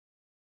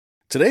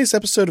Today's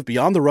episode of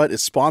Beyond the Rut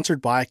is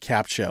sponsored by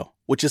CapShow,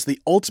 which is the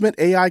ultimate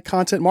AI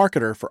content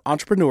marketer for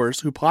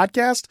entrepreneurs who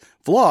podcast,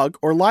 vlog,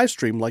 or live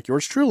stream like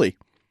yours truly.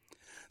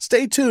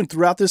 Stay tuned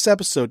throughout this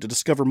episode to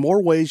discover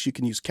more ways you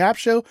can use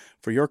CapShow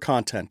for your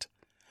content.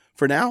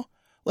 For now,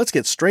 let's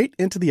get straight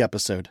into the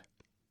episode.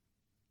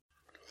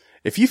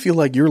 If you feel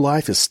like your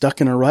life is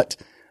stuck in a rut,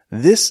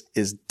 this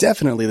is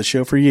definitely the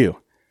show for you.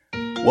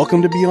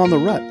 Welcome to Beyond the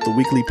Rut, the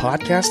weekly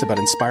podcast about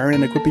inspiring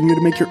and equipping you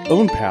to make your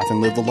own path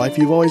and live the life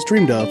you've always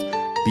dreamed of,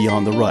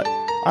 Beyond the Rut.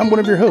 I'm one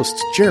of your hosts,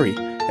 Jerry,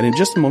 and in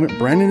just a moment,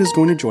 Brandon is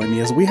going to join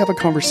me as we have a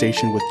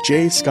conversation with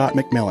J. Scott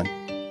MacMillan.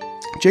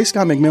 J.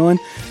 Scott MacMillan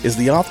is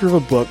the author of a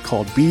book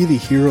called Be the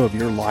Hero of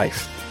Your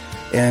Life.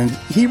 And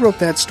he wrote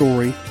that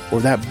story, or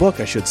that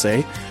book, I should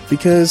say,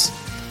 because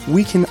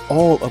we can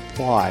all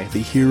apply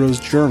the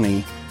hero's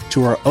journey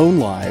to our own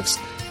lives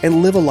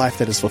and live a life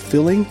that is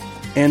fulfilling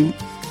and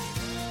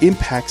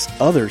impacts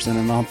others in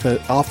an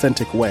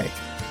authentic way.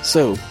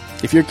 So,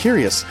 if you're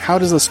curious, how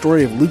does the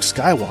story of Luke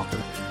Skywalker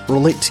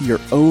relate to your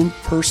own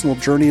personal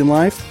journey in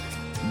life?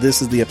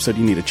 This is the episode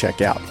you need to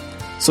check out.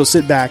 So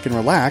sit back and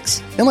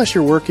relax, unless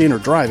you're working or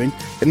driving.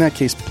 In that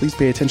case, please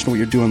pay attention to what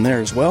you're doing there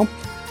as well,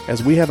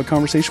 as we have a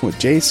conversation with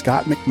J.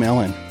 Scott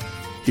MacMillan.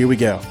 Here we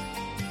go.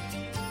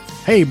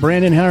 Hey,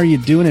 Brandon, how are you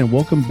doing? And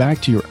welcome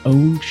back to your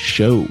own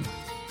show.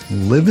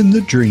 Living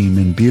the dream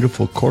in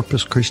beautiful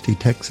Corpus Christi,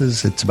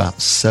 Texas. It's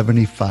about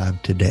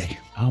 75 today.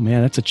 Oh,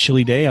 man, that's a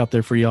chilly day out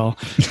there for y'all.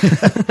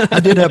 I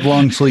did have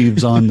long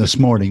sleeves on this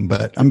morning,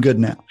 but I'm good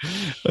now.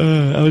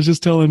 I was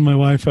just telling my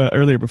wife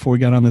earlier before we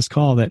got on this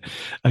call that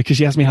because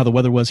she asked me how the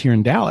weather was here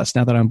in Dallas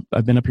now that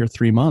I've been up here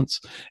 3 months.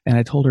 And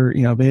I told her,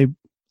 babe,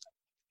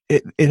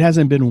 it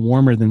hasn't been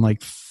warmer than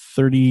like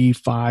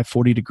 35,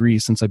 40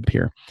 degrees since I've been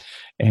here.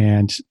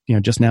 And,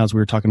 just now as we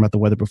were talking about the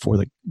weather before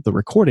the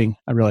recording,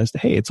 I realized,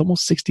 hey, it's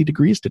almost 60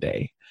 degrees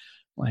today.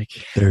 Like,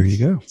 there you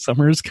go.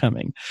 Summer is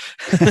coming.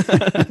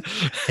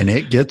 And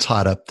it gets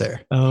hot up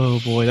there. Oh,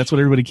 boy. That's what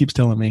everybody keeps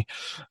telling me.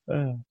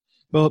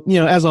 Well,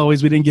 as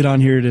always, we didn't get on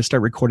here to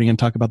start recording and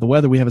talk about the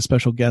weather. We have a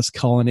special guest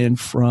calling in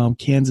from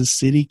Kansas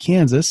City,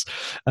 Kansas,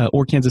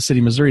 or Kansas City,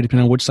 Missouri,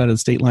 depending on which side of the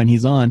state line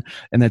he's on.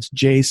 And that's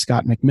J.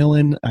 Scott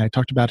MacMillan. I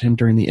talked about him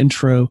during the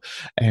intro.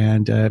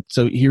 And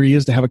so here he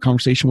is to have a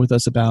conversation with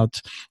us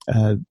about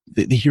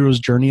the hero's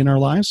journey in our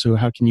lives. So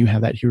how can you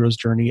have that hero's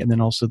journey? And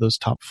then also those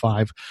top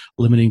 5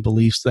 limiting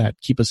beliefs that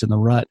keep us in the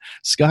rut.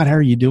 Scott, how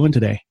are you doing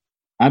today?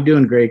 I'm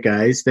doing great,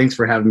 guys. Thanks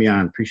for having me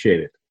on. Appreciate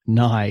it.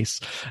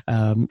 Nice.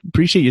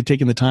 Appreciate you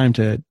taking the time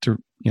to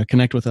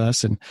connect with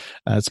us, and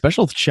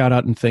special shout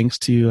out and thanks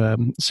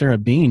to Sarah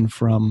Bean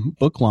from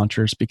Book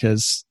Launchers,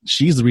 because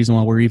she's the reason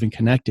why we're even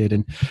connected,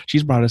 and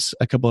she's brought us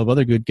a couple of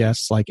other good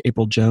guests like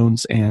April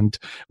Jones and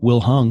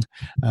Will Hung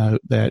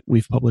that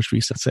we've published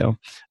recently.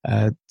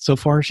 So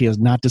far, she has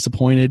not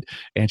disappointed,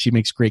 and she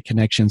makes great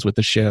connections with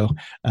the show.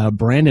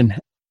 Brandon,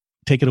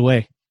 take it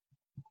away.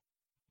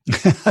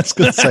 I was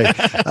going to say,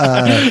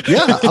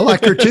 yeah, I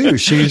like her too.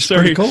 She's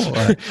pretty cool.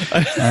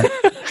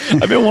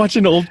 I've been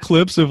watching old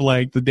clips of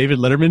like the David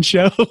Letterman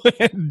show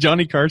and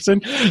Johnny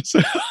Carson. So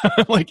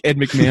I'm like Ed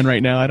McMahon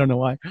right now. I don't know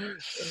why.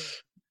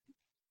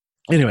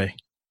 Anyway,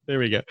 there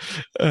we go.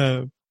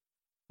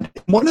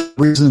 One of the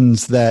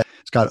reasons that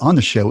Scott on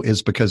the show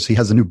is because he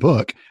has a new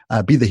book,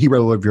 Be the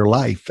Hero of Your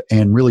Life,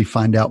 and really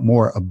find out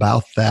more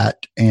about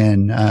that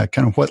and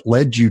kind of what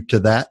led you to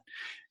that.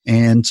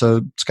 And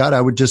so, Scott,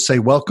 I would just say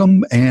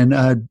welcome and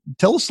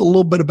tell us a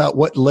little bit about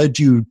what led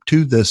you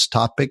to this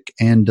topic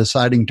and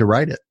deciding to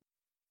write it.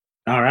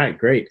 All right,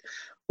 great.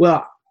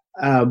 Well,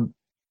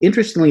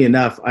 interestingly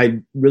enough, I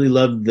really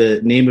love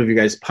the name of your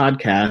guys'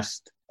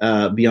 podcast,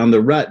 Beyond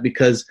the Rut,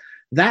 because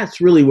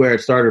that's really where it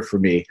started for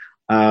me.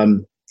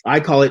 I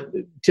call it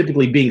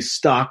typically being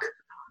stuck,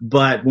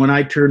 but when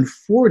I turned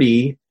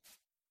 40,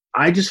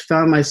 I just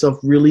found myself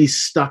really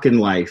stuck in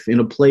life in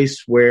a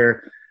place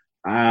where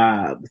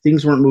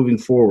things weren't moving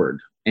forward,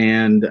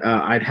 and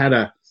I'd had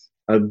a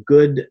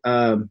good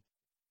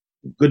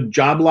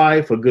job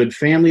life, a good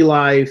family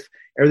life.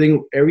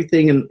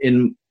 Everything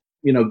in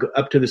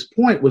up to this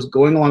point was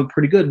going along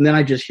pretty good, and then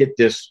I just hit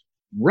this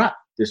rut.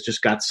 This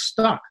just got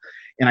stuck,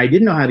 and I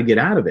didn't know how to get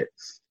out of it.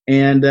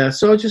 And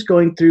so I was just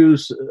going through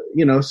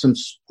some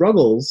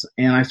struggles,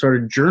 and I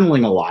started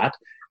journaling a lot,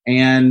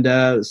 and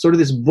sort of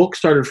this book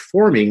started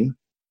forming.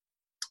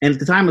 And at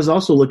the time, I was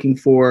also looking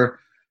for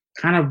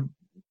kind of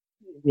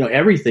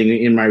everything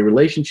in my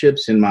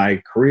relationships, in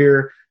my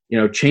career,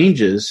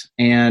 changes.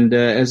 And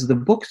as the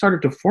book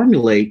started to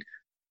formulate,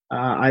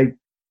 I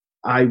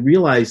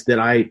realized that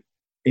I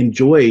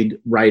enjoyed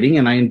writing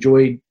and I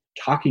enjoyed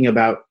talking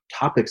about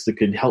topics that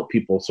could help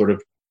people sort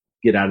of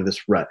get out of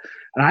this rut.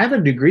 And I have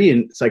a degree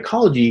in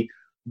psychology,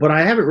 but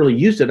I haven't really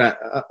used it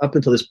up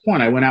until this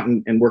point. I went out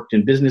and worked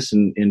in business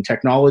and in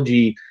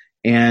technology.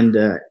 And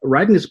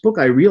writing this book,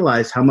 I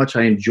realized how much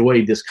I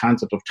enjoyed this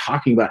concept of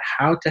talking about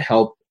how to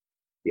help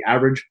the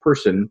average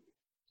person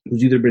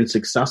who's either been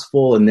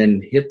successful and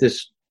then hit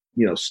this,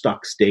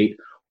 stuck state,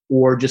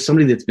 or just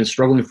somebody that's been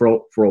struggling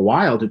for a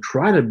while to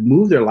try to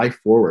move their life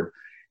forward.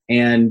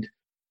 And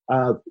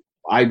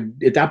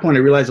at that point, I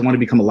realized I wanted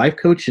to become a life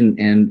coach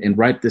and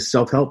write this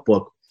self-help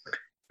book.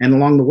 And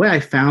along the way, I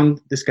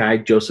found this guy,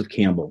 Joseph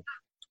Campbell,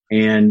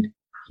 and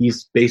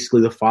he's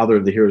basically the father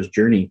of the hero's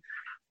journey.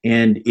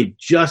 And it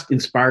just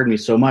inspired me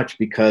so much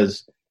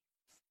because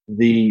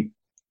the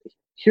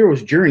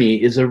hero's journey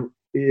is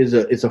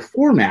a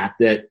format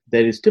that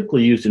is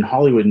typically used in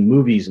Hollywood and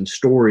movies and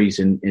stories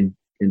and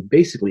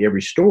basically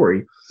every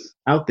story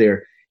out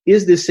there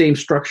is this same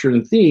structure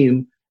and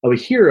theme of a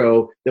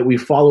hero that we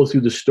follow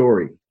through the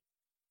story.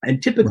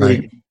 And typically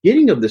at the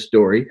beginning of the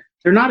story,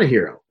 they're not a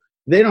hero.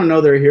 They don't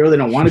know they're a hero. They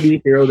don't want to be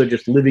a hero. They're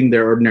just living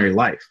their ordinary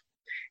life.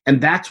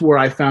 And that's where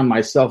I found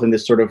myself in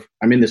this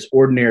I'm in this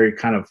ordinary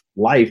kind of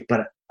life,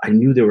 but I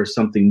knew there was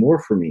something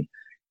more for me.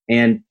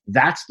 And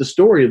that's the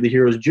story of the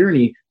hero's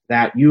journey,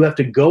 that you have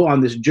to go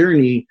on this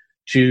journey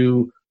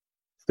to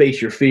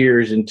face your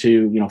fears and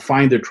to,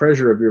 find the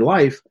treasure of your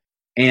life.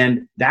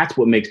 And that's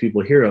what makes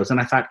people heroes. And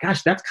I thought,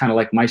 gosh, that's kind of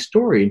like my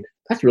story.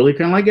 That's really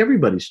kind of like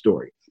everybody's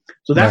story.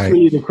 So that's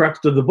really the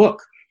crux of the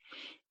book.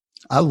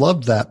 I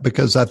love that,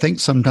 because I think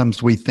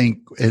sometimes we think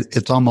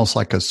it's almost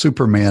like a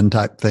Superman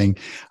type thing.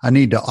 I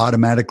need to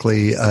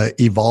automatically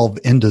evolve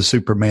into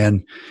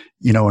Superman,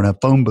 in a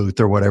phone booth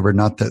or whatever.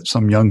 Not that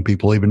some young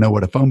people even know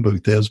what a phone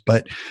booth is,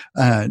 but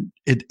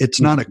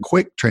it's not a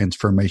quick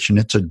transformation.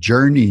 It's a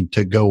journey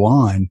to go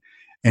on,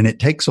 and it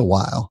takes a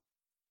while.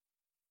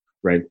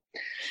 Right.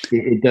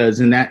 It does.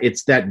 And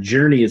it's that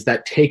journey, is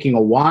that taking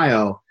a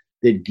while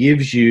that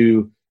gives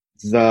you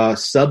the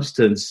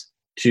substance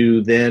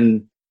to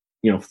then,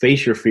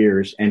 face your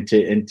fears and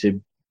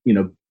to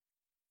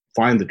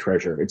find the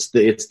treasure. It's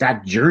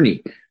that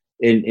journey.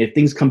 And if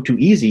things come too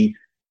easy,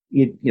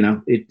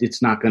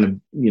 it's not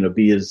going to,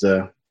 be as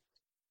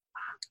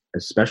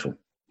special.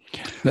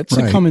 That's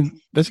a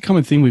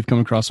common thing we've come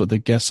across with the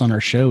guests on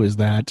our show, is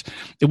that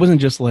it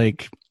wasn't just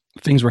like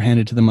things were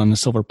handed to them on a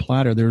silver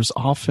platter. There's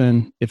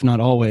often, if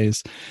not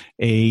always,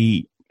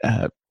 a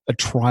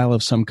trial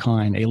of some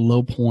kind, a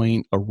low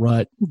point, a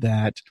rut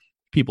that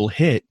people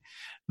hit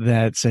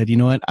that said, you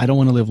know what, I don't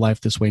want to live life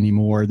this way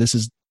anymore.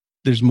 There's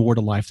more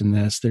to life than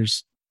this.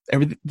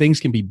 Things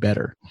can be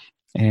better.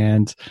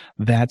 And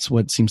that's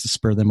what seems to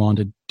spur them on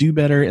to do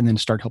better, and then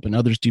start helping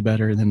others do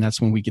better. And then that's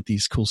when we get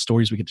these cool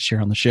stories we get to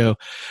share on the show.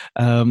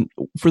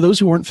 For those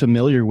who aren't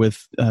familiar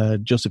with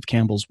Joseph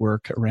Campbell's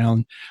work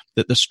around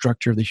the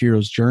structure of the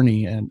hero's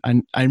journey, and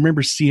I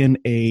remember seeing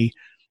a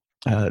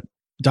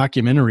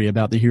documentary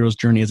about the hero's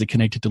journey as it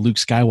connected to Luke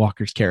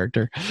Skywalker's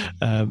character.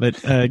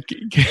 But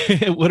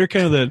what are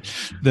kind of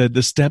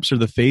the steps or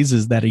the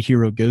phases that a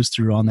hero goes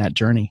through on that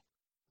journey?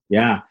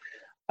 Yeah.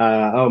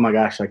 Oh my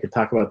gosh, I could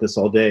talk about this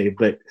all day,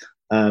 but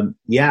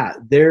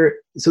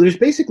there's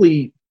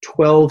basically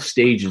 12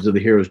 stages of the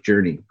hero's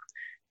journey.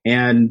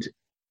 And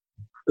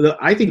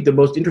I think the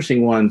most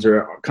interesting ones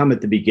come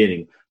at the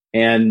beginning.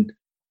 And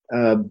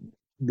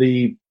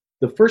the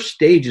first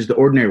stage is the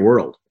ordinary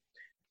world.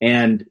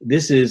 And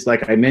this is,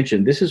 like I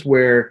mentioned, this is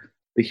where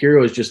the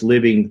hero is just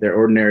living their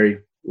ordinary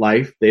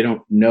life. They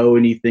don't know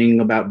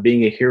anything about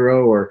being a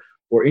hero or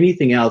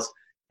anything else.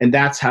 And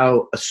that's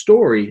how a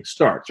story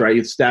starts, right?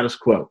 It's status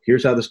quo.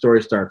 Here's how the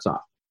story starts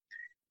off.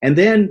 And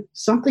then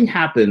something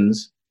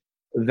happens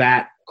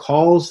that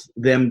calls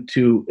them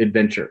to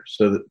adventure.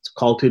 So it's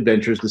call to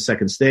adventure is the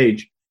second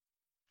stage.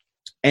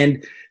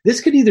 And this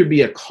could either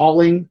be a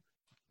calling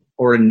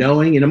or a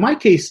knowing. And in my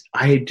case,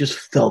 I had just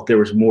felt there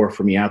was more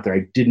for me out there.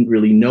 I didn't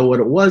really know what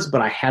it was,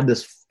 but I had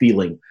this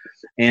feeling.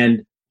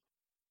 And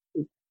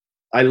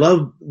I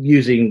love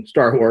using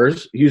Star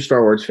Wars, huge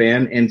Star Wars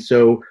fan. And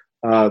so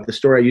the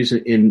story I use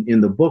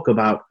in the book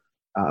about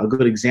a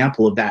good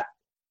example of that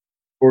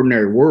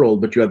ordinary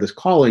world, but you have this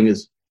calling,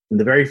 is in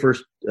the very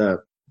first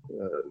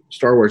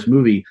Star Wars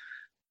movie.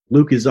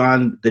 Luke is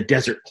on the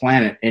desert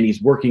planet, and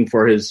he's working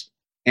for his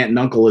aunt and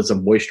uncle as a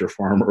moisture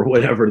farmer or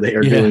whatever they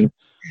are doing.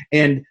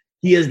 And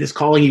he has this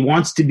calling. He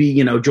wants to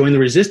be, join the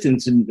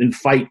resistance and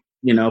fight,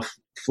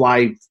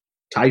 fly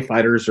TIE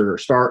fighters or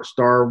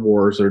Star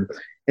Wars.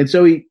 And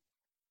so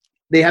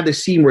they have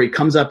this scene where he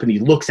comes up and he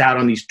looks out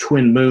on these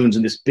twin moons,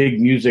 and this big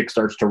music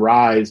starts to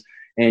rise.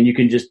 And you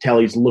can just tell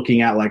he's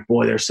looking out like,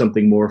 boy, there's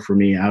something more for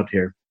me out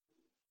here.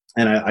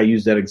 And I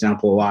use that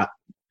example a lot,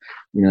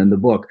 in the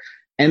book.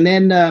 And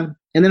then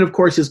of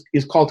course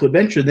his call to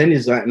adventure. Then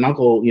his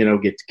uncle,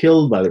 gets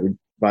killed by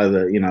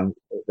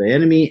the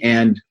enemy,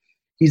 and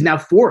he's now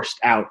forced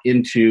out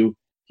into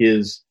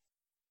his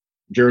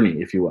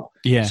journey, if you will.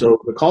 Yeah. So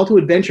the call to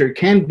adventure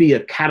can be a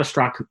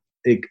catastrophic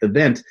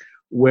event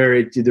where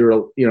it's either,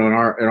 in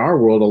our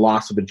world, a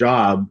loss of a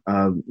job,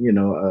 a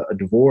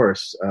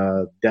divorce,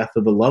 death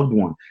of a loved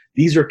one.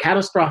 These are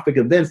catastrophic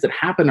events that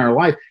happen in our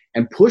life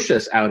and push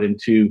us out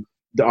into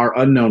our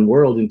unknown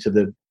world, into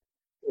the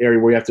area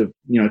where you have to,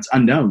 it's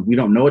unknown. We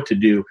don't know what to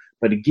do.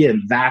 But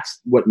again, that's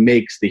what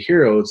makes the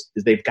heroes,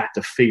 is they've got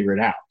to figure it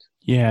out.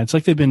 Yeah, it's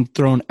like they've been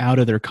thrown out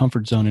of their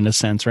comfort zone in a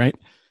sense, right?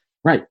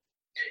 Right.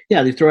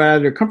 Yeah, they throw out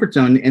of their comfort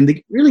zone.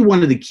 And really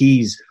one of the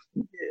keys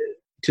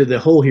to the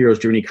whole hero's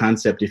journey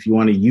concept, if you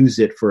want to use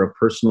it for a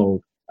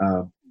personal,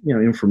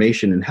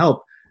 information and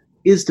help,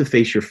 is to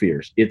face your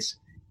fears.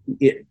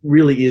 It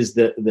really is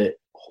the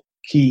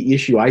key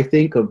issue, I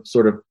think, of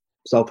sort of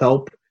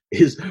self-help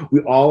is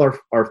we all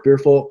are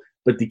fearful,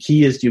 but the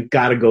key is you've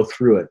got to go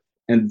through it.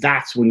 And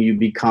that's when you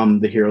become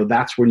the hero.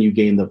 That's when you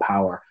gain the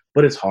power.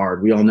 But it's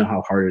hard. We all know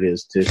how hard it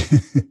is to,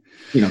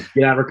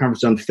 get out of our comfort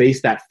zone,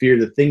 face that fear,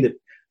 the thing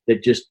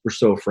that just we're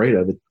so afraid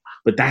of.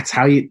 But that's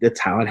how it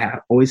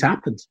always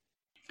happens.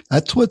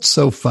 That's what's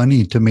so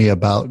funny to me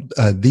about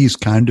these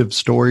kind of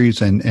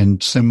stories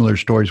and similar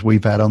stories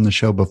we've had on the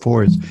show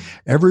before is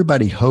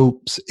everybody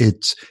hopes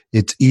it's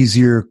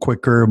easier,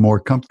 quicker, more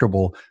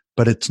comfortable,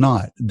 but it's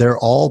not. They're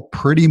all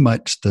pretty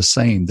much the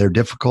same. They're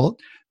difficult.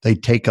 They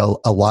take a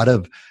lot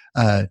of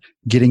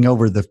getting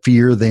over the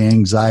fear, the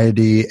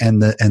anxiety,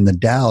 and the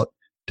doubt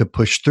to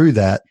push through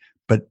that.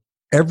 But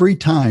every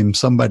time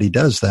somebody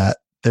does that,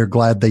 they're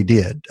glad they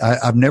did.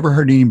 I've never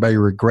heard anybody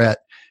regret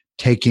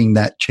taking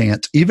that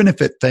chance, even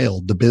if it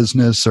failed, the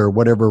business or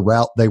whatever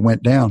route they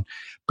went down,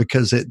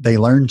 because they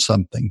learned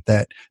something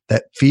that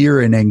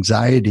fear and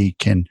anxiety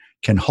can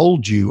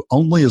hold you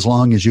only as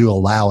long as you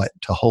allow it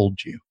to hold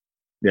you.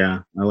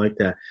 Yeah, I like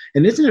that.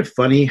 And isn't it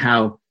funny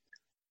how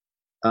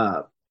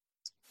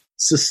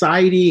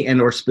society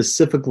or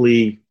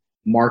specifically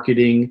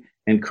marketing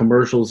and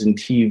commercials and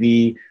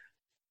TV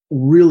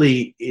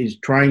really is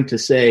trying to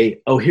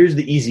say, oh, here's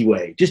the easy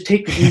way. Just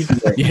take the easy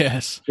way.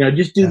 Yes.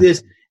 Just do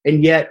this.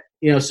 And yet,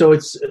 so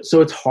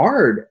it's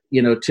hard,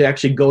 to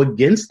actually go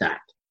against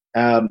that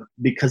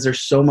because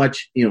there's so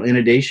much,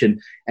 inundation.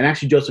 And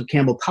actually, Joseph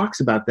Campbell talks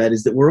about that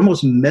is that we're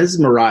almost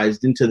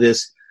mesmerized into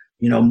this,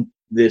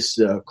 this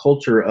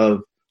culture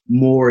of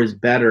more is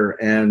better.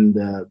 And,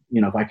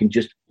 if I can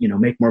just,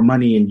 make more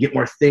money and get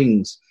more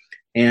things,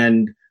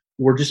 and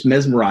we're just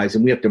mesmerized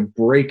and we have to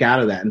break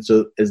out of that. And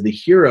so as the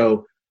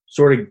hero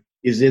sort of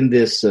is in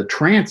this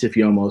trance, if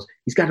you almost,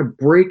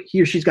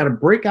 he or she's got to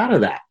break out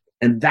of that.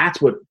 And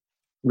that's what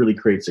really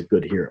creates a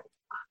good hero.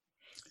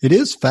 It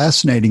is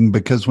fascinating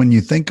because when you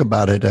think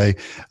about it,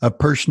 a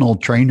personal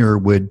trainer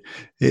would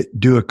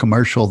do a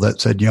commercial that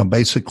said,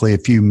 basically,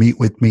 if you meet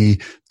with me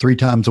 3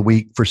 times a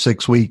week for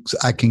 6 weeks,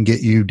 I can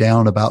get you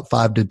down about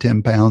 5 to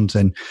 10 pounds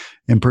and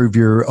improve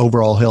your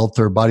overall health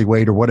or body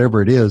weight or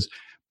whatever it is.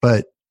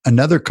 But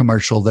another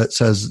commercial that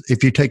says,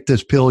 if you take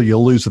this pill,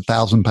 you'll lose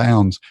 1,000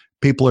 pounds.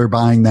 People are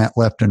buying that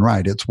left and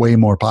right. It's way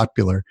more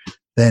popular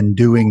than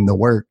doing the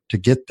work to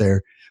get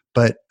there.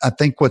 But I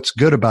think what's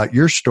good about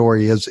your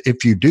story is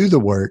if you do the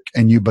work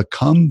and you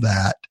become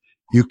that,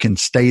 you can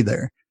stay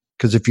there.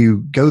 Because if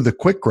you go the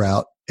quick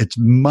route, it's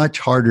much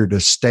harder to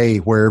stay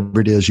wherever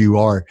it is you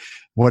are,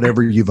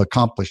 whatever you've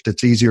accomplished.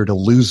 It's easier to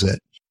lose it.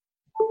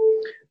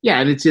 Yeah,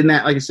 and it's in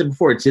that, like I said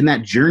before, it's in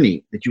that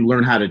journey that you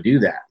learn how to do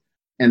that.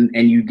 And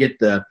you get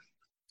the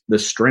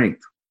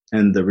strength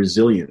and the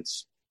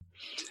resilience.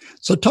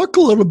 So talk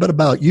a little bit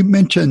about, you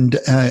mentioned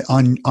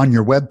on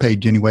your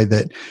webpage anyway,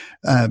 that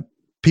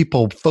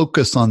people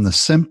focus on the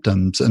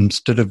symptoms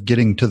instead of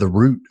getting to the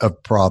root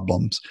of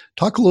problems.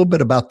 Talk a little bit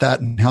about that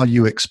and how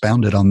you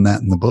expounded on that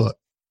in the book.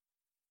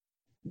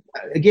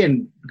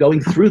 Again,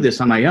 going through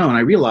this on my own, I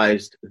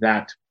realized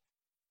that,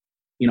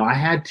 I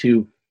had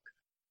to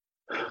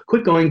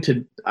quit going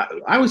to,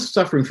 I was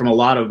suffering from a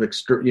lot of,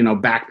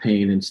 back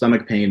pain and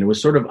stomach pain. It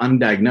was sort of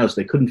undiagnosed.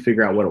 They couldn't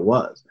figure out what it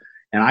was.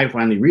 And I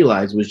finally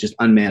realized it was just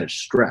unmanaged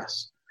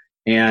stress.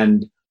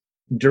 And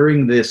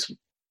during this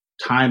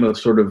time of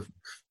sort of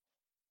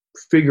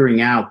figuring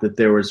out that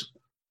there was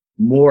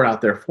more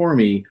out there for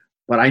me,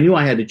 but I knew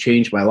I had to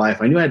change my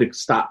life. I knew I had to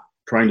stop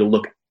trying to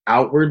look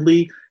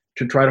outwardly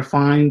to try to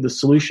find the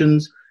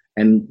solutions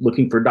and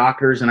looking for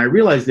doctors. And I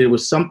realized that it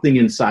was something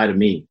inside of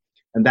me.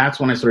 And that's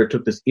when I sort of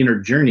took this inner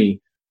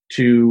journey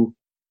to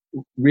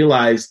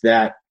realize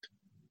that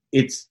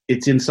it's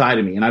inside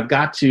of me. And I've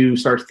got to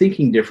start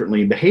thinking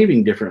differently and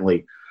behaving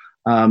differently.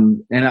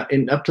 And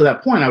up to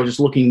that point, I was just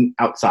looking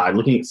outside,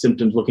 looking at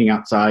symptoms, looking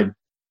outside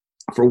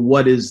for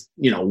what is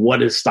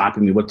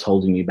stopping me, what's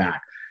holding me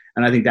back.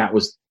 And I think that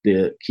was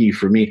the key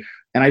for me.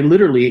 And I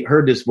literally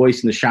heard this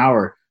voice in the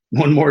shower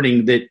one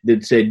morning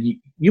that said,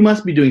 you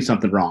must be doing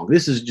something wrong.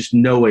 This is just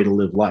no way to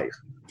live life.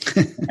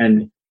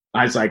 And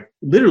I was like,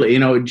 literally,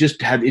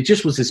 it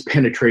just was this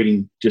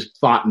penetrating just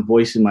thought and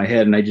voice in my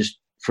head. And I just,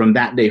 from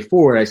that day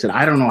forward, I said,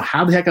 I don't know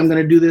how the heck I'm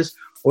going to do this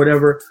or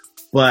whatever,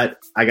 but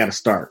I got to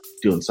start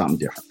doing something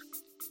different.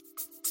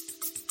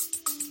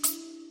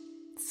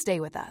 Stay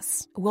with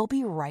us. We'll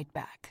be right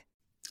back.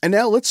 And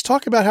now let's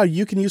talk about how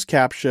you can use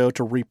Capshow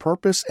to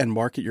repurpose and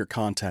market your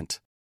content.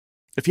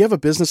 If you have a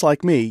business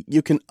like me,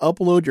 you can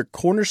upload your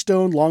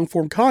cornerstone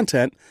long-form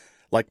content,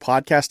 like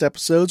podcast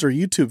episodes or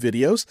YouTube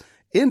videos,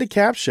 into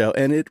Capshow,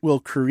 and it will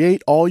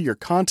create all your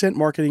content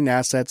marketing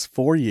assets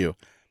for you.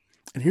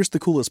 And here's the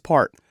coolest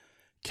part.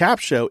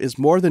 Capshow is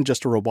more than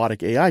just a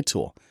robotic AI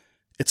tool.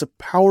 It's a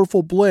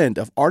powerful blend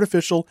of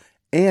artificial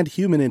and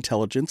human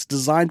intelligence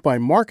designed by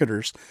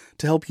marketers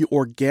to help you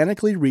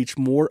organically reach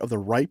more of the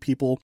right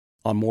people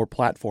on more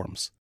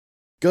platforms.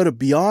 Go to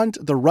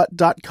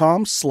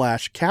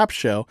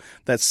beyondtherut.com/capshow,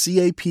 that's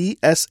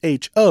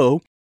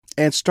CAPSHO,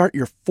 and start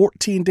your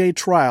 14-day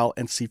trial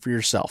and see for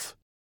yourself.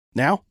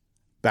 Now,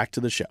 back to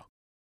the show.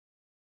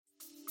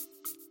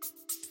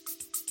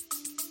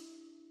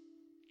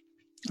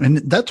 And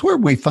that's where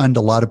we find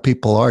a lot of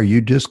people are.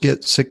 You just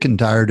get sick and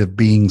tired of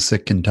being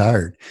sick and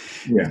tired.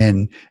 Yeah.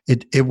 And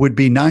it would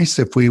be nice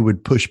if we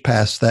would push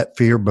past that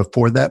fear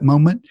before that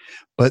moment.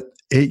 But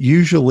it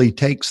usually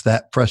takes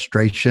that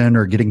frustration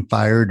or getting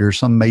fired or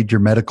some major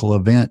medical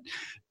event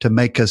to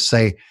make us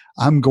say,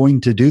 I'm going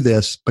to do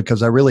this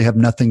because I really have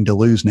nothing to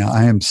lose now.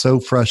 I am so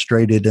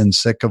frustrated and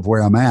sick of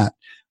where I'm at.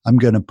 I'm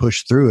going to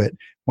push through it.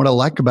 What I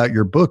like about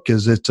your book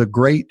is it's a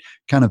great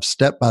kind of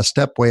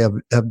step-by-step way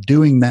of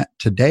doing that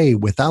today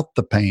without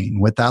the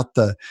pain, without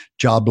the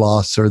job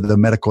loss or the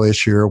medical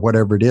issue or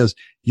whatever it is.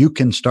 You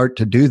can start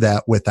to do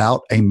that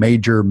without a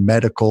major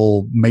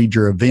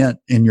event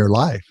in your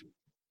life.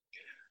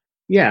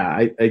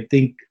 Yeah, I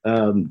think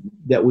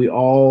that we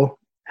all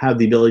have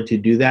the ability to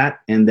do that,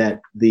 and that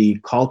the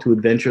call to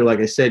adventure, like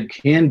I said,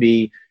 can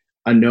be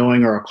a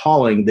knowing or a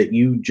calling that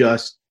you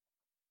just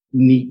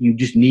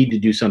need to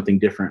do something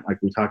different,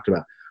 like we talked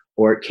about.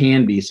 Or it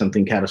can be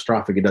something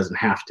catastrophic. It doesn't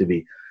have to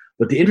be.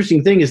 But the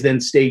interesting thing is then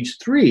stage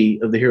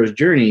 3 of the hero's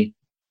journey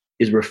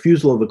is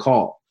refusal of the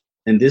call.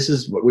 And this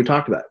is what we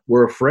talked about.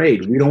 We're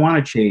afraid. We don't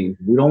want to change.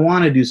 We don't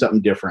want to do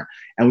something different.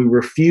 And we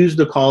refuse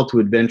the call to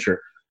adventure.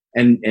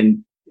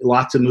 And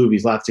lots of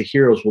movies, lots of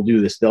heroes will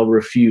do this. They'll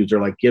refuse. They're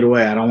like, get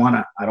away. I don't want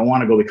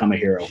to go become a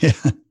hero. Yeah.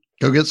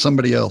 Go get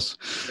somebody else.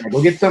 Yeah,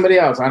 go get somebody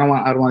else. I don't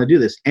want to do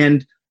this.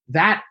 And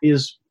that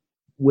is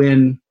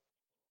when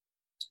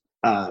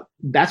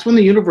that's when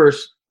the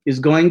universe is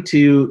going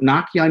to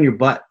knock you on your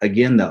butt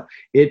again, though.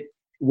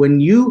 When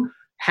you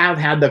have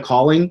had the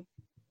calling,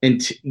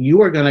 and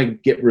you are going to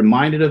get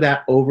reminded of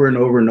that over and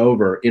over and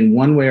over in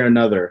one way or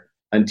another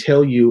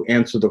until you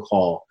answer the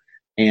call.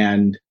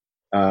 And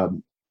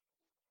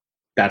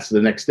that's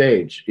the next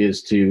stage,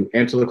 is to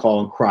answer the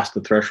call and cross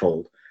the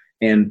threshold.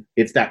 And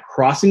it's that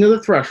crossing of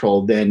the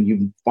threshold, then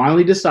you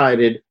finally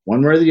decided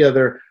one way or the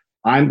other,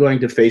 I'm going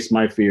to face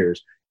my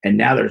fears. And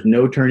now there's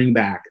no turning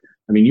back.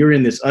 I mean, you're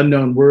in this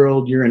unknown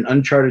world, you're in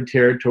uncharted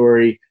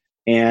territory,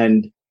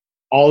 and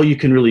all you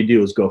can really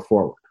do is go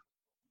forward.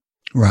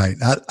 Right.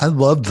 I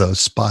love those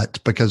spots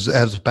because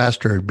as a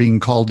pastor, being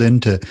called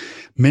into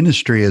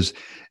ministry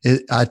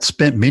I'd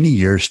spent many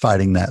years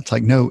fighting that. It's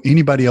like, no,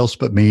 anybody else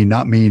but me,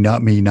 not me,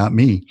 not me, not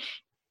me.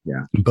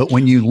 Yeah. But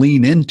when you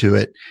lean into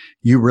it,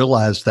 you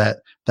realize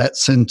that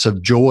sense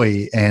of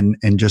joy and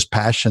just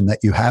passion that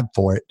you have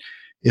for it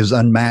is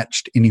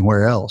unmatched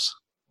anywhere else.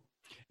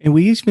 And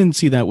we even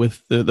see that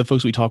with the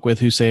folks we talk with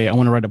who say, I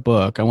want to write a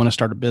book, I want to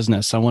start a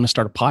business, I want to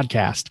start a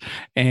podcast.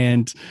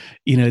 And,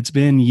 it's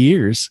been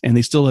years and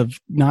they still have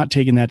not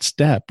taken that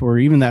step, or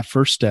even that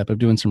first step of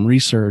doing some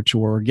research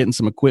or getting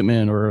some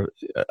equipment or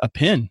a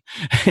pen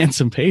and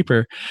some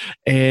paper.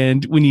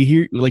 And when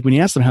you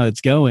ask them how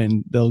it's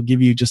going, they'll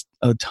give you just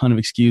a ton of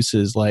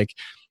excuses like,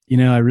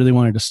 I really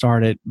wanted to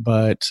start it,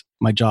 but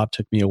my job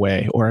took me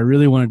away. Or I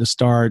really wanted to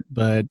start,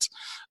 but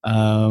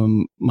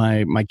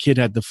my kid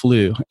had the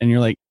flu. And you're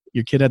like,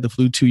 your kid had the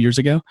flu 2 years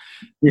ago?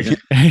 Yeah.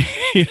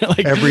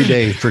 Every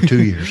day for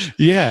 2 years.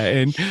 Yeah.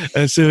 And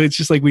so it's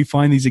just like we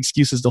find these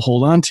excuses to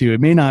hold on to. It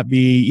may not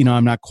be,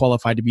 I'm not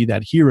qualified to be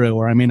that hero,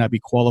 or I may not be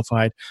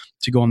qualified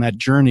to go on that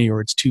journey,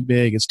 or it's too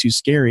big, it's too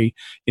scary.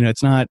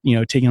 It's not,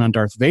 taking on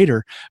Darth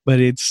Vader,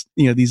 but it's,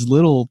 these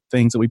little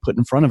things that we put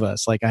in front of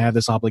us. Like I have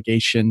this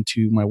obligation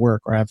to my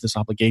work, or I have this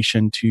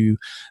obligation to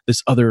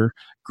this other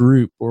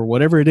group, or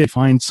whatever it is.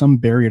 Find some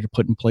barrier to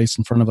put in place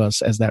in front of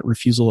us as that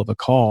refusal of a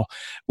call,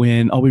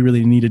 when all we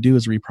really need to do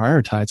is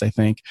reprioritize, I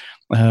think.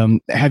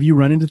 Have you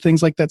run into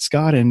things like that,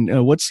 Scott?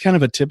 And what's kind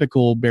of a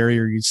typical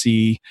barrier you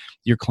see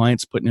your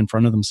clients putting in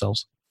front of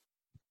themselves?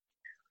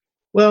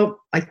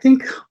 Well, I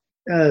think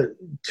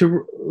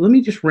let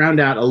me just round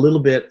out a little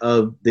bit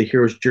of the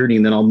hero's journey,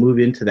 and then I'll move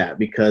into that,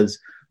 because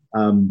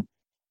when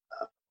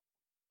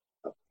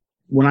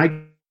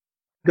I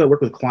go work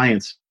with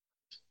clients,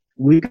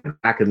 we go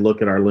back and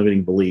look at our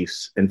limiting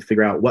beliefs and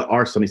figure out what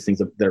are some of these things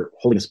that are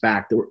holding us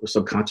back that we're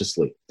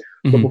subconsciously.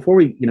 Mm-hmm. But before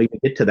we even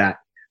get to that,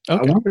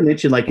 okay, I want to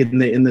mention, like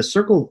in the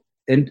circle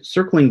and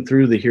circling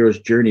through the hero's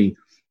journey,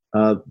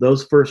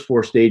 those first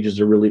 4 stages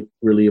are really,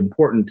 really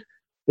important.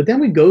 But then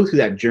we go through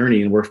that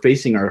journey and we're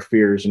facing our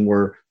fears and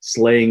we're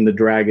slaying the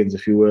dragons,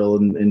 if you will,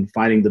 and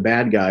fighting the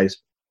bad guys.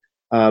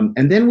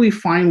 And then we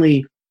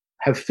finally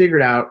have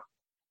figured out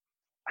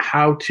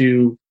how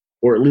to,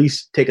 or at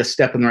least take a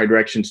step in the right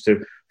directions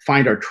to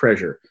find our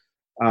treasure,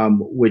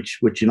 which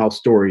in all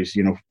stories,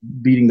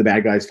 beating the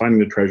bad guys, finding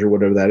the treasure,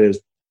 whatever that is.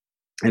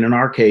 And in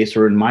our case,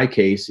 or in my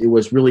case, it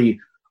was really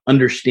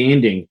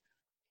understanding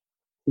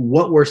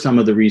what were some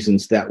of the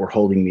reasons that were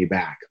holding me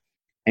back.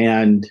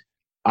 And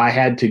I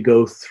had to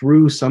go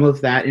through some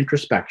of that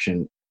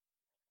introspection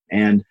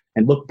and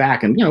look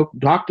back and,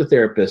 talk to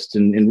therapists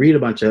and read a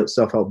bunch of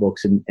self-help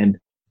books and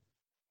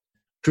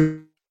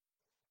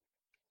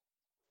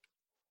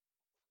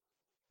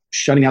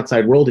shutting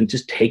outside world, and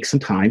just take some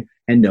time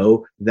and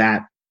know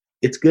that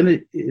it's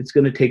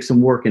gonna take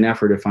some work and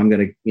effort if I'm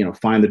gonna,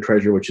 find the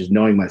treasure, which is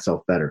knowing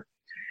myself better.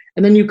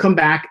 And then you come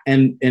back,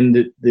 and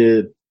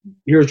the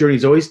hero's journey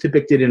is always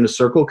depicted in a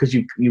circle, because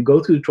you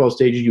go through the 12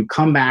 stages, you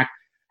come back,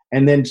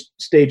 and then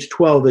stage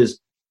 12 is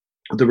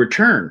the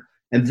return.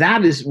 And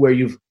that is where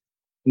you've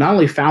not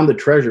only found the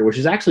treasure, which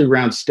is actually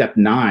around step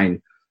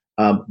 9,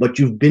 but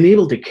you've been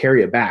able to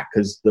carry it back.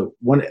 Because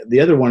the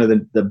other one of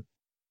the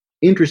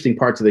interesting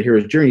parts of the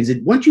hero's journey is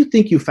that once you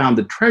think you found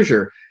the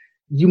treasure,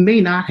 you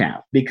may not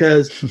have,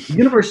 because the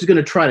universe is going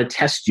to try to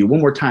test you one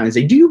more time and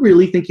say, do you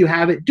really think you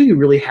have it? Do you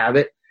really have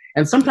it?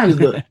 And sometimes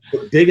the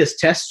biggest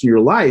tests in your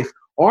life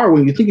are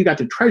when you think you got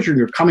the treasure and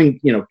you're coming,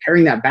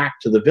 carrying that back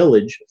to the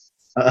village.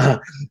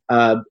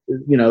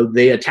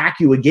 They attack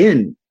you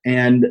again.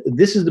 And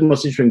this is the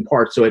most interesting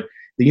part. So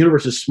the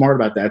universe is smart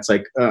about that. It's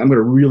like, I'm going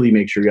to really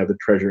make sure you have the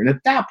treasure. And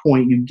at that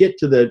point, you get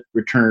to the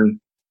return.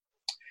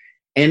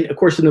 And of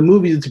course, in the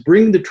movies, it's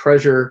bring the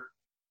treasure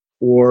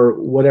or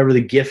whatever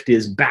the gift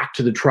is back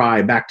to the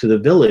tribe, back to the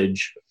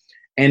village,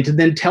 and to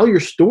then tell your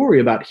story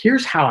about,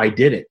 here's how I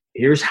did it.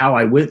 Here's how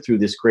I went through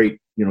this great,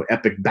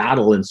 epic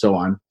battle and so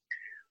on.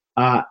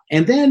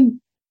 And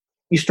then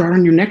you start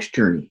on your next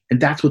journey. And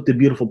that's what the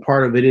beautiful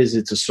part of it is.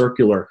 It's a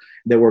circular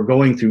that we're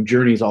going through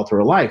journeys all through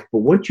our life. But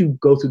once you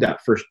go through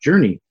that first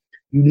journey,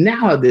 you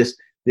now have this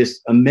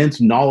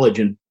immense knowledge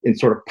and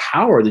sort of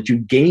power that you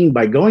gain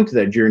by going to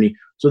that journey.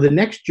 So the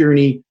next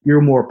journey,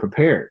 you're more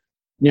prepared.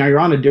 Now you're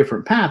on a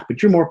different path,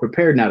 but you're more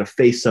prepared now to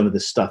face some of the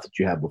stuff that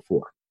you had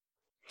before.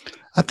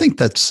 I think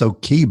that's so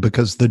key,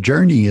 because the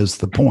journey is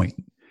the point.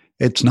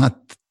 It's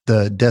not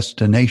the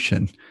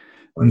destination.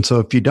 And so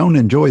if you don't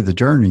enjoy the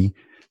journey,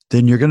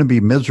 then you're going to be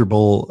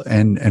miserable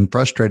and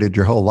frustrated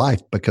your whole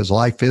life, because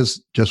life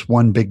is just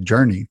one big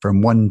journey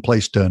from one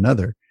place to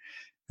another.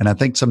 And I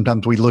think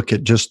sometimes we look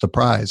at just the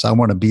prize. I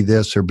want to be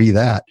this or be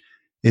that.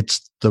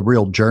 It's the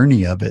real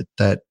journey of it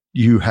that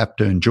you have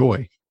to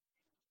enjoy.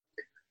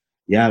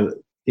 Yeah,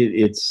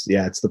 it's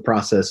the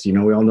process.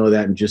 We all know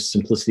that in just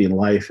simplicity in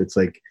life. It's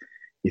like,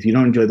 if you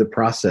don't enjoy the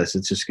process,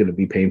 it's just going to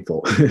be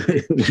painful.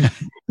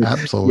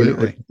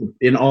 Absolutely.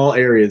 In all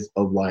areas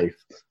of life.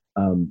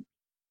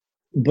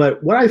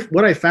 But what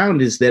I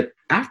found is that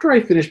after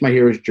I finished my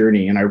hero's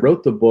journey and I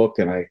wrote the book,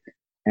 and I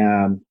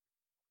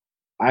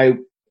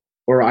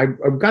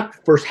got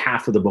the first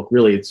half of the book.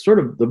 Really,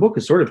 the book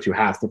is sort of two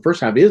halves. The first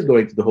half is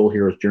going through the whole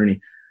hero's journey.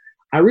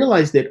 I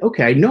realized that,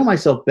 okay, I know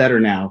myself better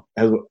now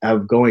as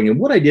going. And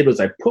what I did was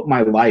I put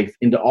my life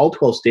into all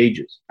 12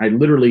 stages.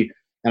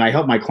 And I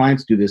help my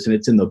clients do this, and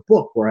it's in the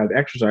book where I have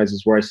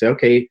exercises where I say,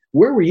 okay,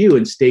 where were you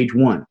in stage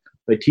 1?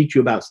 If I teach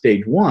you about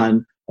stage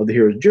 1 of the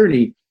hero's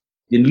journey,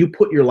 then you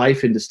put your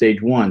life into stage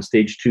 1,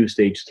 stage 2,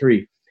 stage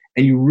 3,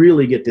 and you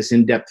really get this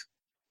in-depth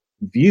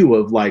view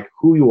of like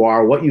who you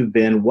are, what you've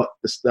been, what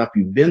the stuff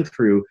you've been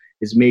through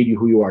has made you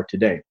who you are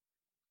today.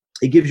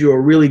 It gives you a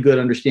really good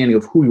understanding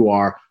of who you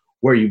are,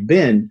 where you've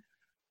been.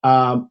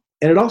 And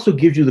it also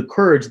gives you the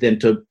courage then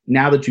to,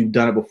 now that you've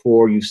done it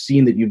before, you've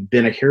seen that you've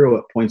been a hero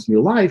at points in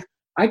your life,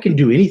 I can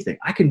do anything.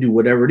 I can do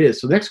whatever it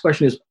is. So the next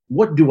question is,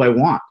 what do I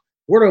want?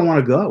 Where do I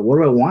want to go? What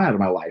do I want out of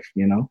my life?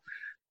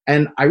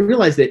 And I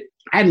realized that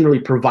I hadn't really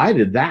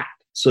provided that.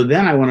 So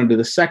then I went into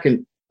the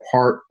second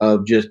part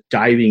of just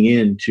diving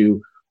into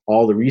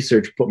all the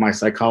research, put my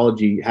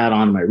psychology hat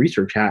on, my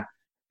research hat,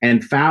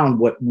 and found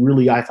what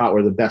really I thought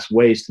were the best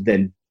ways to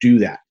then do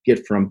that,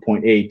 get from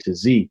point A to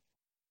Z.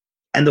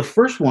 And the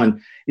first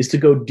one is to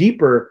go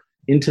deeper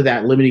into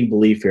that limiting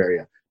belief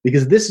area,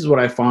 because this is what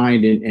I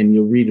find, and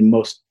you'll read in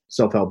most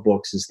self-help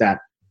books, is that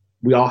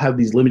we all have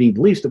these limiting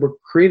beliefs that were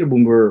created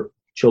when we were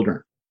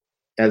children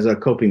as a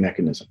coping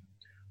mechanism.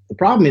 The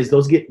problem is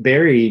those get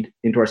buried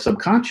into our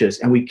subconscious,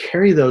 and we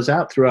carry those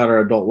out throughout our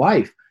adult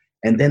life,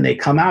 and then they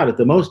come out at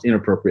the most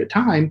inappropriate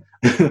time,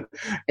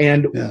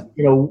 and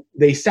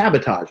they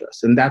sabotage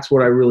us. And that's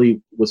what I really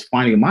was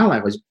finding in my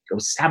life. I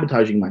was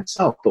sabotaging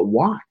myself, but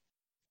why?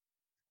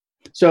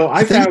 So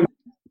I found,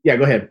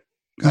 go ahead.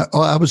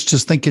 I was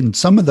just thinking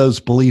some of those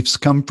beliefs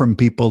come from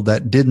people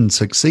that didn't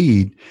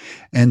succeed.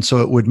 And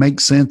so it would make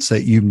sense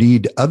that you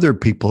need other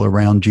people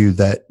around you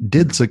that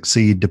did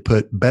succeed to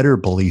put better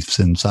beliefs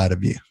inside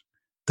of you,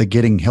 the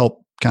getting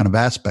help kind of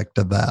aspect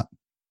of that.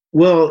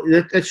 Well,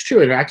 that's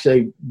true. And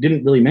actually, I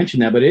didn't really mention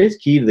that, but it is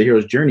key to the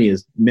hero's journey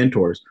is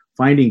mentors,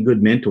 finding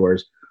good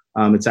mentors.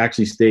 It's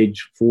actually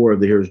stage 4 of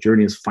the hero's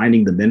journey is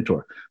finding the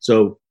mentor.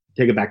 So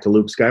take it back to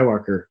Luke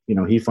Skywalker.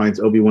 He finds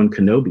Obi-Wan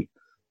Kenobi.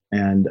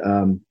 And,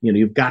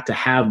 you've got to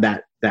have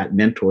that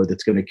mentor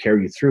that's going to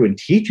carry you through and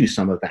teach you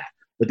some of that.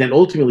 But then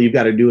ultimately, you've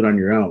got to do it on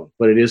your own.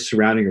 But it is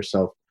surrounding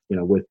yourself,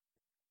 with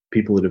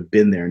people that have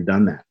been there and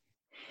done that.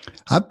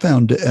 I've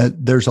found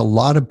there's a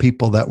lot of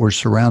people that were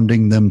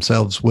surrounding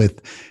themselves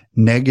with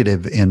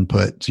negative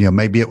inputs.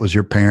 Maybe it was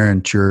your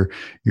parents, your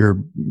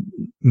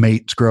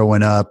mates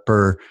growing up,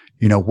 or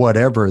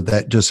whatever,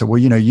 that just said, well,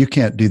 you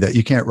can't do that.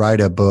 You can't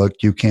write a book.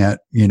 You can't,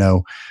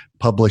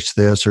 publish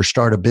this or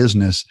start a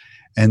business.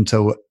 And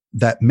so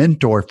that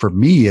mentor for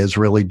me is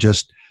really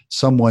just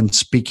someone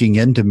speaking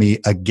into me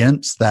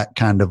against that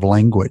kind of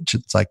language.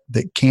 It's like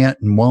that can't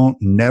and won't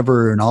and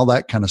never and all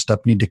that kind of stuff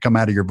need to come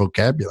out of your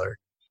vocabulary.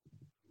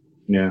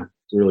 Yeah,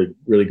 it's a really,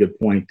 really good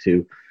point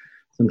too.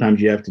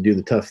 Sometimes you have to do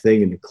the tough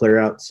thing and clear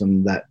out some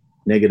of that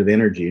negative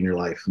energy in your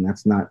life. And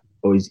that's not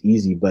always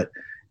easy, but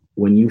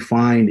when you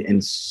find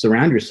and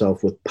surround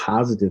yourself with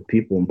positive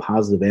people and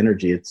positive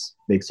energy, it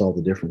makes all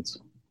the difference.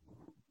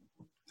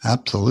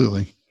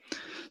 Absolutely.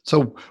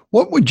 So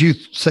what would you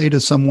say to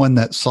someone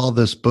that saw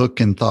this book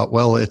and thought,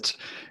 well, it's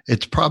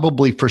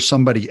probably for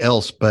somebody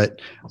else,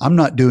 but I'm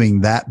not doing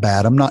that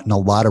bad. I'm not in a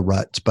lot of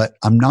ruts, but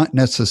I'm not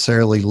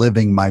necessarily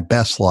living my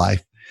best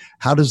life.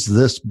 How does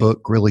this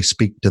book really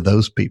speak to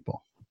those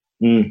people?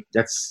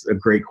 That's a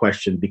great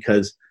question,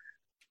 because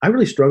I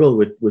really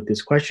struggled with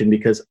this question,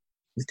 because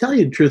to tell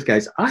you the truth,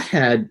 guys, I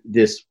had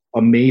this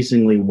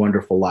amazingly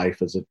wonderful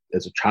life as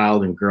a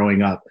child and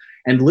growing up.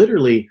 And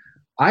literally,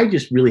 I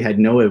just really had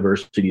no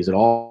adversities at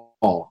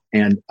all.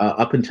 And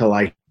up until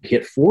I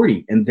hit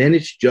 40, and then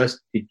it just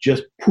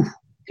poof,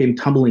 came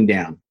tumbling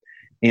down.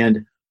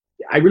 And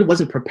I really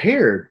wasn't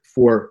prepared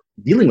for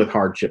dealing with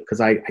hardship, because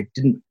I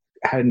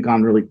hadn't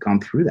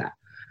gone through that.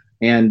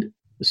 And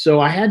so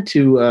I had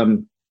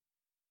to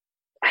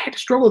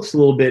struggle with this a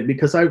little bit,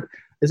 because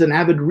as an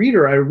avid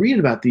reader, I read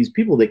about these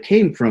people that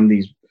came from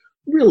these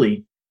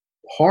really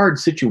hard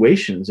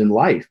situations in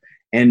life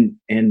and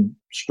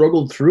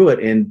struggled through it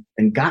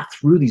and got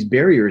through these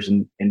barriers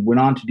and went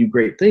on to do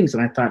great things.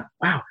 And I thought,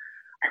 wow,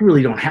 I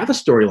really don't have a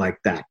story like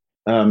that.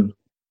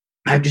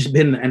 I've just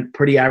been a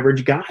pretty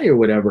average guy or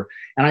whatever.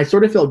 And I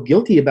sort of felt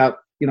guilty about,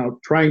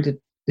 trying to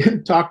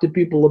talk to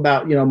people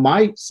about,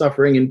 my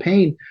suffering and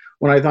pain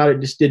when I thought it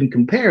just didn't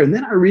compare. And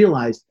then I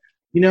realized,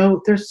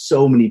 there's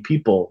so many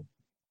people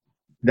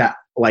that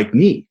like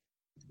me,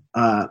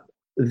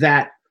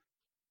 that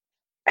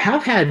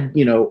have had,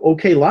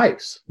 okay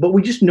lives, but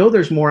we just know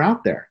there's more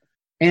out there.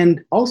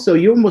 And also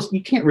you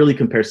can't really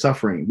compare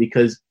suffering,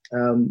 because,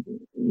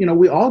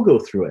 we all go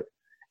through it.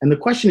 And the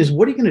question is,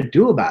 what are you going to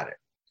do about it?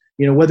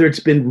 Whether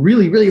it's been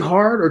really, really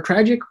hard or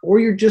tragic, or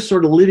you're just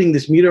sort of living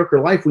this mediocre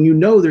life when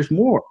there's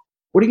more.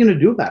 What are you going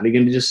to do about it? Are you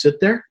going to just sit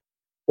there,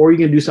 or are you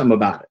going to do something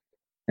about it?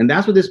 And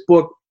that's what this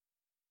book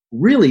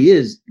really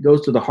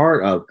goes to the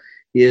heart of,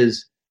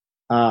 is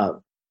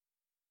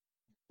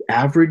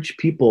average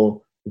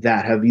people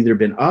that have either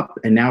been up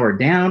and now are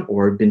down,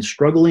 or have been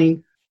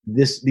struggling.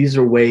 These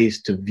are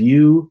ways to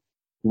view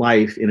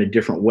life in a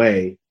different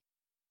way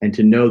and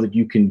to know that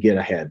you can get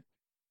ahead.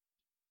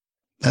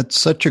 That's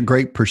such a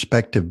great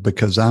perspective,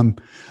 because I've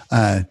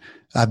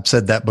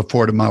said that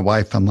before to my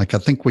wife. I'm like, I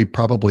think we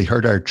probably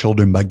hurt our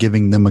children by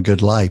giving them a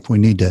good life. We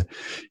need to,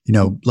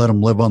 let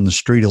them live on the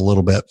street a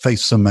little bit,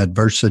 face some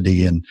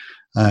adversity. And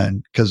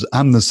because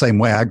I'm the same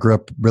way. I grew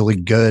up really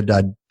good.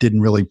 I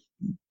didn't really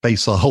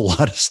face a whole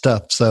lot of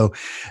stuff. So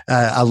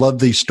I love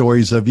these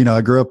stories of,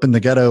 I grew up in the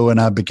ghetto and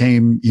I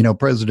became,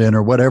 president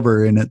or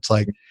whatever. And it's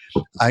like,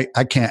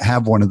 I can't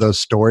have one of those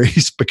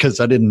stories, because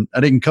I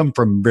didn't come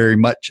from very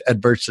much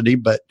adversity.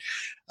 But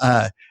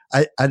I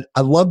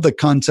love the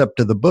concept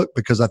of the book,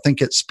 because I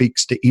think it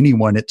speaks to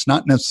anyone. It's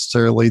not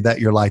necessarily that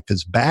your life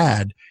is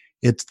bad.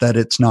 It's that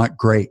it's not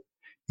great.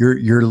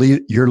 You're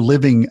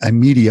living a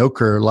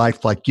mediocre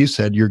life. Like you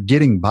said, you're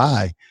getting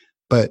by,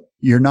 but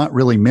you're not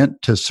really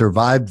meant to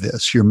survive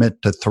this. You're meant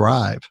to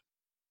thrive.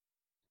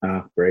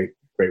 Great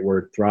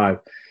word, thrive.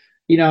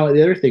 The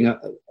other thing,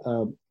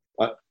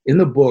 in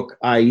the book,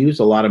 I use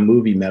a lot of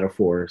movie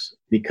metaphors,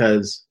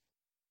 because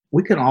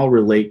we can all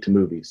relate to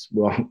movies.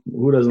 Well,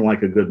 who doesn't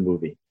like a good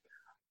movie?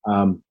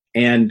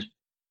 And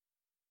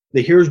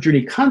the hero's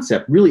journey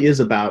concept really is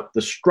about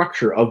the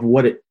structure of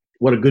what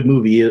a good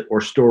movie is,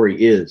 or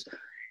story is.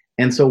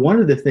 And so one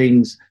of the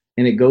things,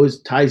 and it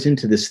ties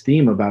into this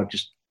theme about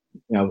just,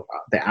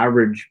 the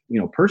average,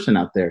 person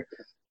out there,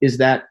 is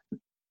that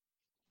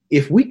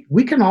if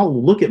we can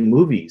all look at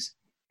movies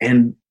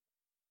and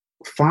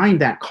find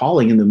that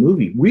calling in the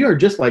movie, we are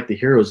just like the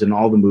heroes in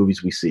all the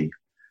movies we see.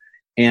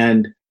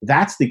 And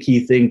that's the key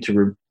thing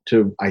to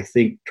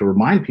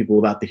remind people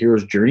about the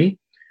hero's journey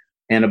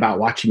and about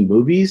watching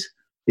movies,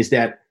 is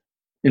that,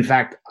 in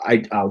fact,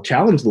 I'll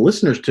challenge the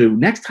listeners to,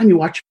 next time you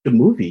watch a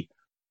movie,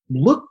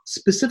 look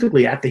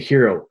specifically at the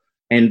hero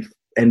and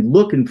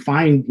look and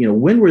find,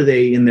 when were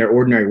they in their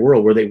ordinary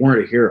world where they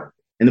weren't a hero?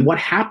 And then what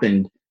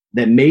happened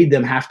that made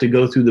them have to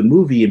go through the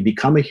movie and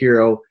become a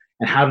hero,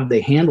 and how did they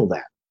handle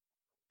that?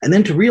 And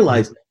then to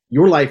realize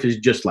your life is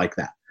just like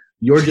that.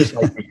 You're just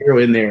like the hero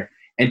in there.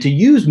 And to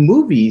use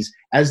movies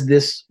as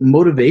this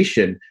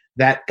motivation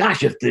that,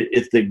 gosh, if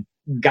the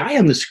guy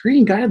on the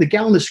screen, or the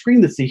gal on the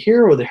screen that's the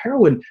hero or the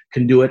heroine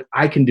can do it,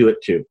 I can do it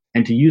too.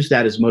 And to use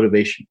that as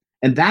motivation.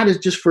 And that is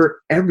just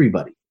for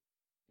everybody.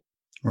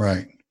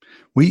 Right.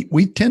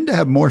 We tend to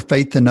have more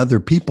faith in other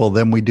people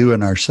than we do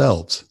in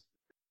ourselves.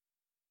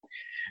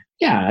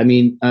 Yeah, I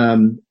mean,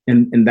 and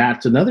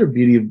that's another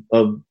beauty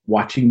of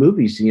watching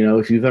movies.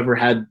 If you've ever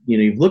had,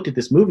 you've looked at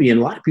this movie, and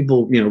a lot of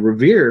people,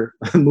 revere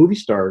movie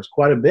stars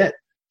quite a bit.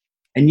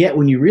 And yet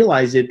when you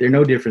realize it, they're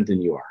no different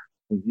than you are.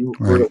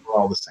 We're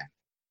all the same.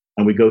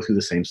 and we go through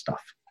the same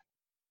stuff.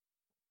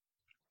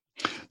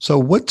 So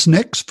what's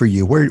next for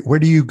you? Where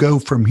do you go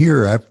from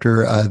here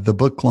after the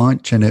book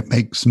launch and it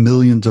makes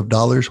millions of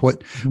dollars?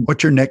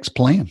 What's your next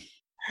plan?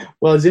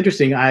 Well, it's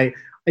interesting. I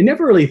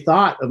never really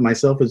thought of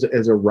myself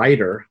as a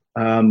writer.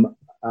 Although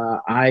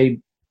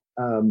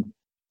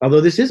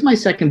this is my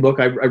second book,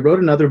 I wrote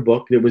another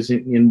book that was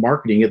in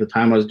marketing. At the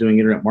time I was doing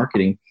internet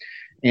marketing.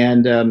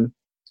 And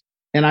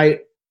I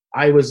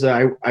was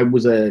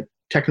a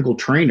technical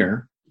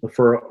trainer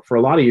for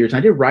a lot of years.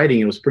 I did writing.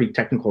 It was pretty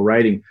technical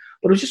writing,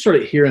 but it was just sort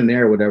of here and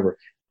there, whatever.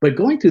 But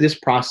going through this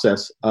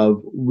process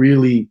of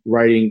really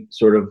writing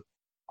sort of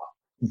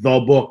the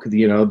book,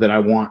 that I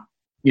want,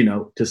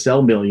 to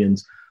sell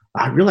millions,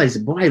 I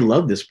realized, boy, I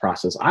love this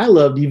process. I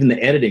loved even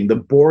the editing, the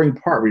boring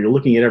part where you're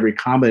looking at every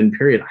comma and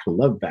period. I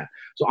love that.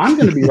 So I'm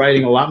going to be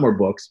writing a lot more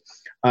books.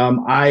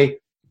 I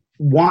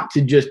want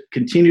to just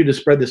continue to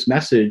spread this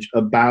message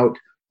about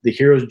the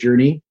hero's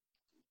journey,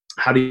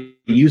 how to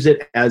use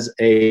it as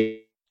a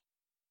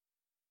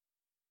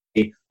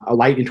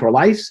light into our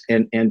lives,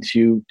 and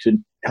to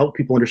help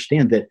people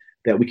understand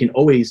that we can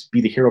always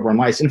be the hero of our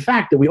lives. In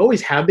fact, that we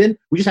always have been.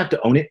 We just have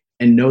to own it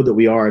and know that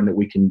we are, and that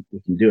we can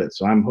do it.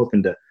 So I'm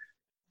hoping to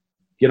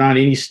get on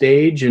any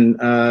stage and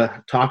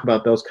talk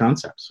about those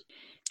concepts.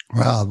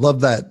 Wow, I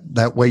love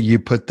that way you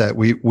put that.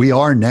 We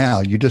are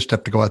now. You just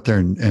have to go out there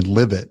and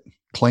live it,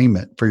 claim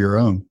it for your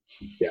own.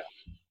 Yeah.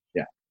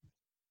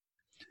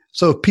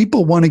 So if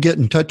people want to get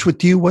in touch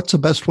with you, what's the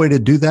best way to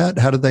do that?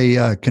 How do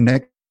they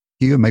connect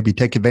you and maybe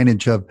take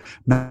advantage of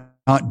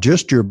not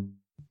just your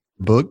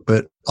book,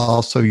 but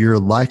also your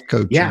life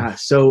coaching? Yeah,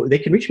 so they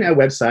can reach me at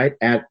my website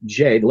at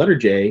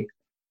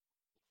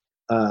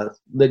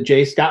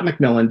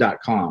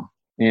JScottMacMillan.com.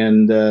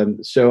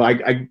 And so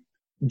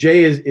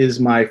Jay is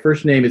my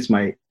first name. It's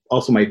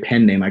also my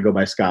pen name. I go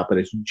by Scott, but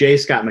it's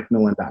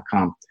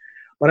JScottMacMillan.com.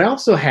 But I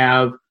also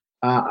have,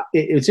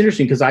 it's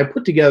interesting because I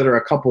put together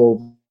a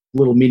couple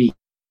little mini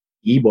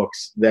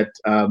ebooks that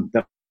I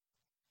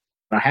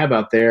have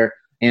out there.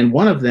 And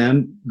one of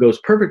them goes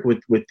perfect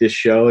with this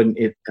show. And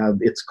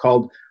it's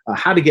called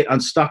How to Get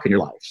Unstuck in Your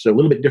Life. So a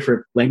little bit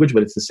different language,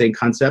 but it's the same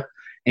concept.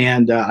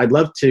 And I'd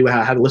love to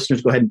have the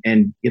listeners go ahead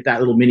and get that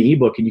little mini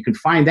ebook. And you can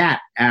find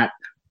that at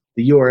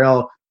the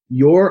URL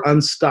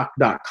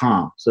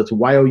yourunstuck.com. So it's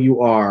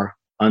YOUR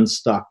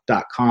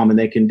unstuck.com. And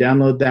they can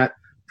download that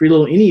free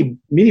little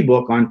mini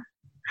book on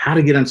how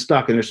to get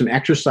unstuck. And there's some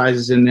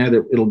exercises in there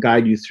that it'll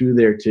guide you through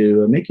there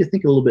to make you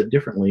think a little bit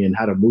differently and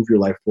how to move your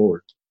life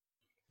forward.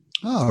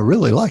 Oh, I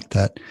really like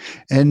that.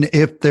 And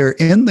if they're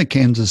in the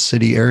Kansas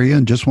City area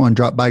and just want to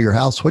drop by your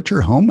house, what's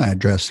your home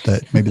address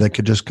that maybe they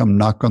could just come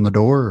knock on the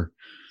door?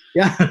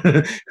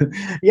 Yeah.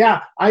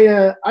 Yeah.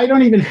 I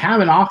don't even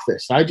have an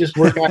office. I just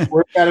work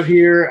out of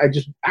here. I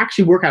just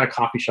actually work out of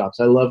coffee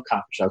shops. I love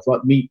coffee shops. I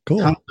meet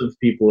tons of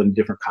people in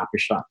different coffee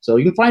shops. So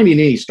you can find me in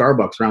any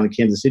Starbucks around the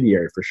Kansas City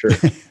area for sure.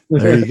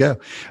 There you go.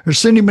 Or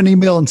send him an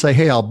email and say,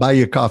 hey, I'll buy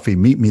you a coffee.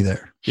 Meet me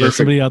there. Yeah, perfect.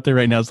 Somebody out there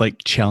right now is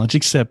like, challenge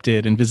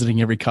accepted, and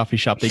visiting every coffee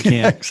shop they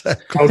can.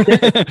 Exactly.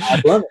 Okay. I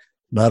love it.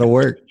 That'll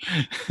work.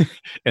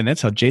 And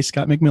that's how J.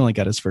 Scott MacMillan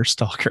got his first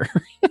stalker.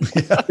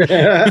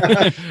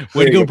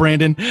 Way to go,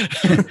 Brandon.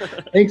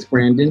 Thanks,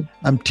 Brandon.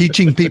 I'm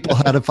teaching people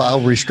how to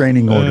file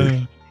restraining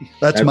orders.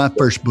 That's my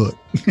first book.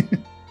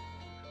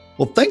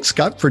 Well, thanks,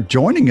 Scott, for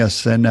joining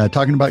us and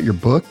talking about your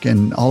book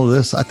and all of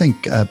this. I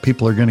think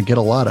people are going to get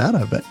a lot out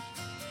of it.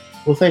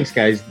 Well, thanks,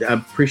 guys. I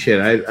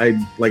appreciate it.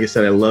 I like I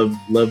said, I love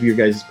your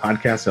guys'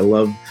 podcast. I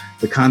love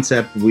the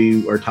concept.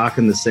 We are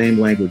talking the same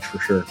language for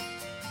sure.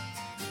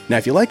 Now,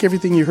 if you like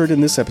everything you heard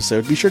in this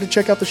episode, be sure to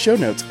check out the show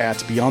notes at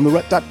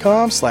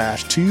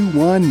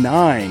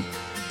beyondtherut.com/219.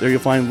 There you'll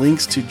find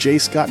links to J.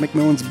 Scott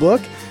MacMillan's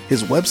book,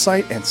 his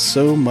website, and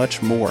so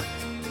much more.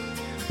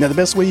 Now, the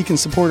best way you can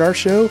support our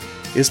show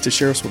is to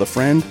share us with a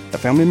friend, a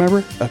family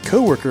member, a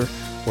coworker,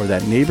 or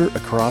that neighbor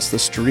across the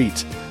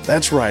street.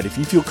 That's right. If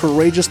you feel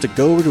courageous to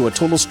go over to a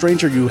total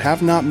stranger you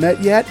have not met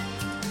yet,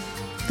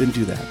 then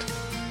do that.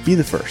 Be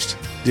the first.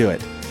 Do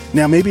it.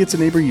 Now, maybe it's a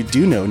neighbor you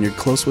do know and you're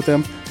close with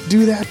them.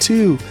 Do that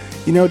too.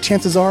 You know,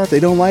 chances are if they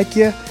don't like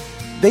you,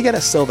 they got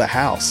to sell the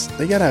house.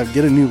 They got to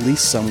get a new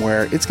lease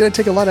somewhere. It's going to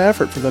take a lot of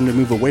effort for them to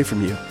move away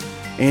from you.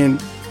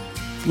 And,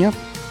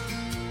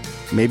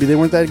 maybe they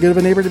weren't that good of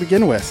a neighbor to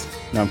begin with.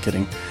 No, I'm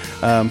kidding.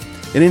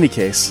 In any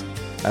case,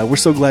 we're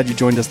so glad you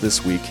joined us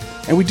this week.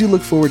 And we do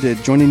look forward to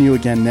joining you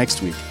again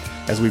next week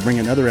as we bring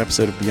another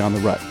episode of Beyond the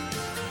Rut.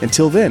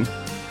 Until then,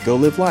 go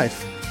live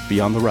life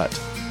beyond the rut.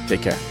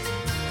 Take care.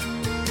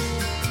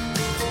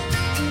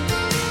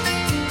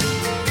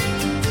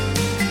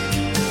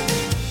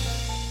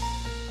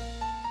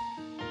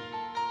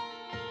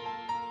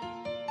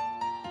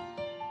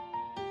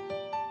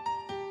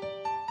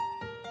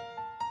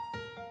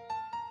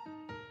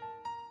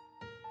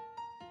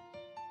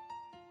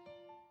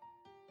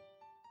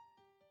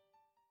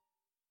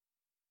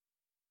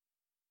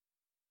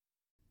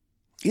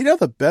 You know,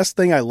 the best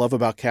thing I love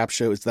about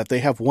Capsho is that they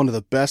have one of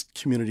the best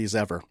communities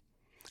ever.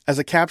 As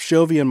a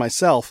Capshovian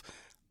myself,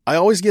 I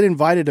always get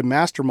invited to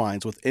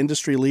masterminds with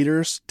industry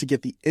leaders to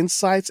get the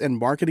insights and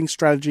marketing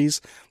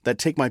strategies that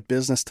take my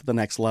business to the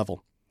next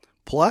level.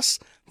 Plus,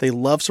 they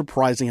love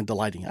surprising and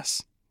delighting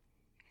us.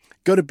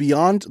 Go to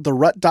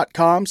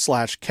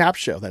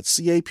beyondtherut.com/capshow, that's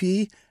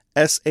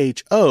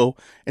CAPSHO,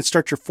 and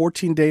start your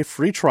 14-day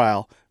free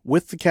trial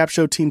with the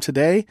Capshow team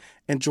today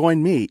and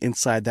join me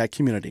inside that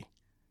community.